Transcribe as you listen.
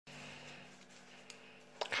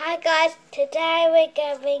guys, today we're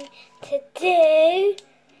going to do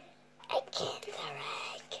a Kinder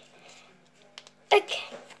Egg. Okay,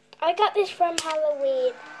 I got this from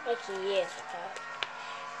Halloween like years ago.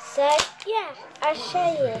 So yeah, I'll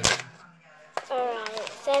show you.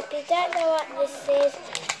 Alright, so if you don't know what this is,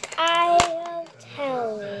 I'll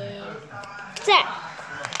tell you. So,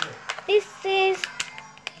 this is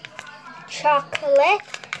chocolate,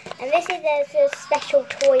 and this is a special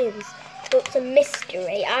toys. It's a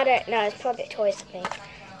mystery. I don't know. It's probably toys for me.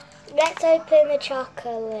 Let's open the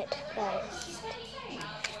chocolate first.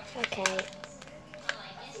 Okay.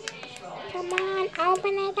 Come on,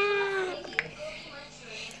 open it up.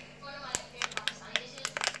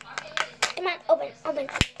 Come on, open.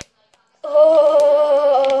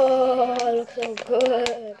 Oh, it looks so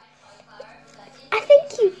good. I think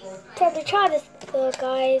you probably tried this before,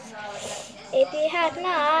 guys. If you have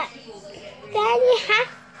not, then you have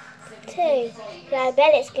to. I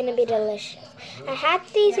bet it's going to be delicious. I had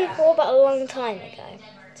these before, but a long time ago.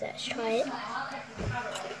 So let's try it.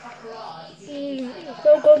 It's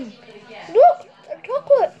so good. Look, it's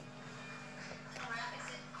chocolate.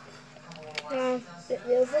 Now, get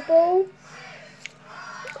the other bowl.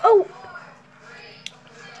 Oh!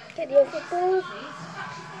 Get the other bowl.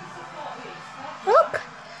 Look!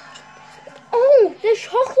 Oh, there's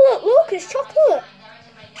chocolate. Look, it's chocolate.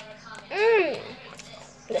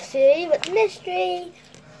 Let's see what's the mystery.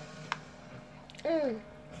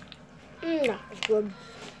 That's good.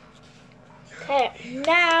 Okay,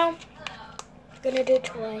 now I'm gonna do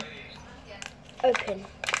toy. Open.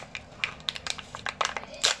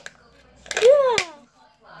 Yeah.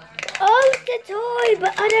 Oh, it's a toy,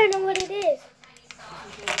 but I don't know what it is.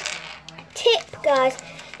 Tip, guys.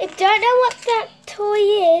 If you don't know what that toy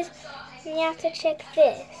is, then you have to check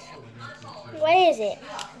this. What is it?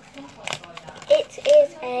 It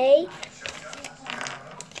is a...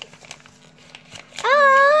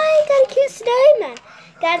 I got a cute snowman.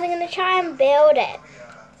 Guys, I'm going to try and build it.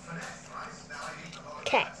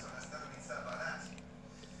 Okay.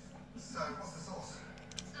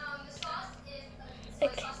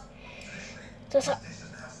 Okay. So.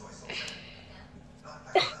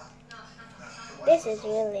 This is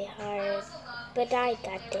really hard, but I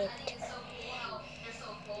got it.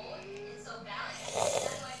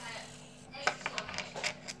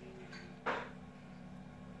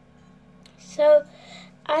 So,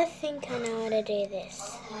 I think I know how to do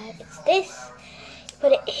this. It's this.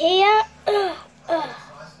 Put it here.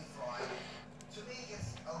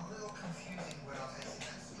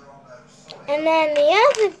 And then the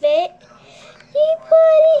other bit, you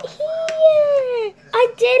put it here. I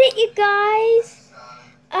did it, you guys.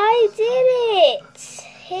 I did it.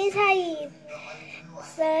 Here's how you...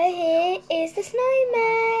 So here is the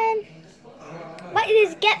snowman. What it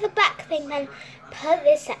is, get the back thing, then put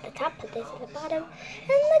this at the top, put this at the bottom,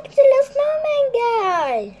 and look at the little snowman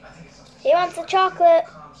guy. He wants the chocolate.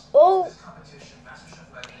 Oh.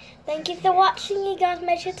 Thank you for watching, you guys.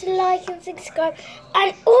 Make sure to like and subscribe.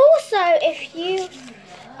 And also, if you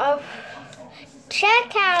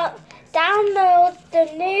check out, download the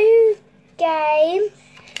new game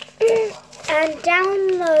and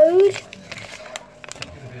download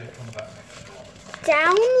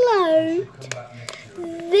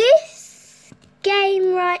this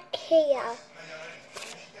game right here.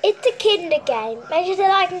 It's a Kinder game. Make sure to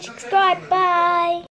like and subscribe. Bye.